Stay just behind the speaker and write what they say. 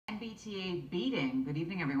PTA beating. Good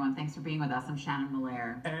evening, everyone. Thanks for being with us. I'm Shannon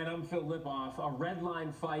Malaire. And I'm Phil Lipoff. A red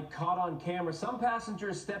line fight caught on camera. Some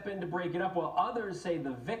passengers step in to break it up, while others say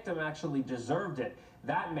the victim actually deserved it.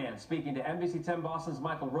 That man speaking to NBC 10 Boston's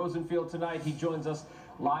Michael Rosenfield tonight. He joins us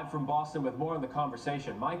live from Boston with more on the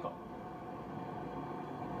conversation. Michael.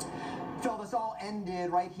 Phil, this all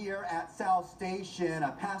ended right here at South Station.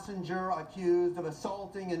 A passenger accused of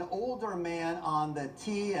assaulting an older man on the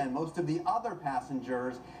T, and most of the other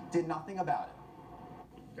passengers did nothing about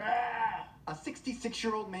it. A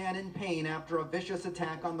 66-year-old man in pain after a vicious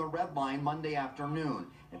attack on the Red Line Monday afternoon.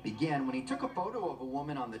 It began when he took a photo of a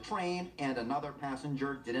woman on the train and another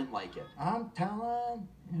passenger didn't like it. I'm telling,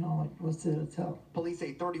 like, what's there to tell? Police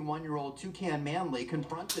say 31-year-old Toucan Manley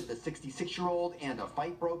confronted the 66-year-old and a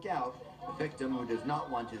fight broke out. The victim, who does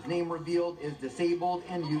not want his name revealed, is disabled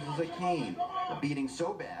and uses a cane. The beating's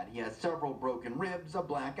so bad, he has several broken ribs, a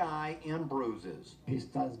black eye, and bruises. He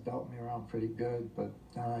starts belting me around pretty good, but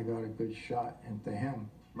then I got a good shot into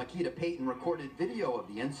him. Makita Payton recorded video of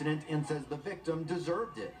the incident and says the victim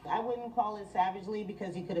deserved it. I wouldn't call it savagely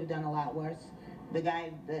because he could have done a lot worse. The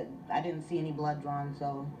guy, I didn't see any blood drawn,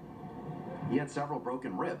 so... He had several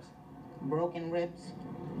broken ribs. Broken ribs?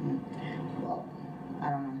 Well,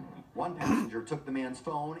 I don't know. One passenger took the man's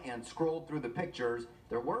phone and scrolled through the pictures.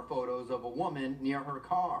 There were photos of a woman near her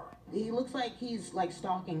car. He looks like he's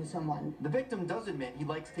stalking someone. The victim does admit he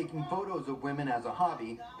likes taking photos of women as a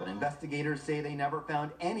hobby, but investigators say they never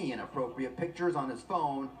found any inappropriate pictures on his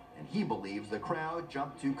phone, and he believes the crowd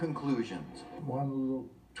jumped to conclusions. One little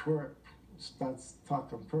twerp starts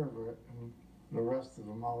talking pervert, and the rest of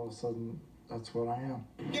them, all of a sudden, that's what I am.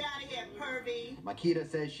 Get out of here, pervy! Makita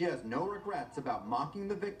says she has no regrets about mocking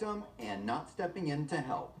the victim and not stepping in to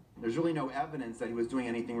help. There's really no evidence that he was doing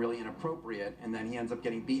anything really inappropriate, and then he ends up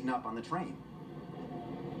getting beaten up on the train.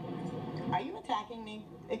 Are you attacking me?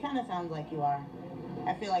 It kind of sounds like you are.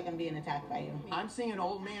 I feel like I'm being attacked by you. I'm seeing an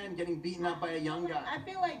old man getting beaten up by a young guy. I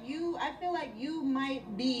feel like you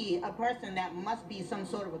might be a person that must be some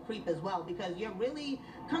sort of a creep as well, because you're really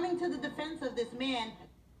coming to the defense of this man.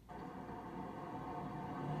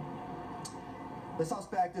 The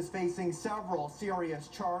suspect is facing several serious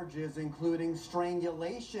charges, including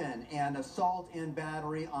strangulation and assault and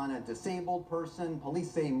battery on a disabled person.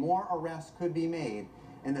 Police say more arrests could be made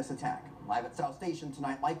in this attack. Live at South Station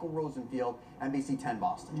tonight, Michael Rosenfield, NBC 10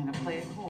 Boston. I'm going to play it cool.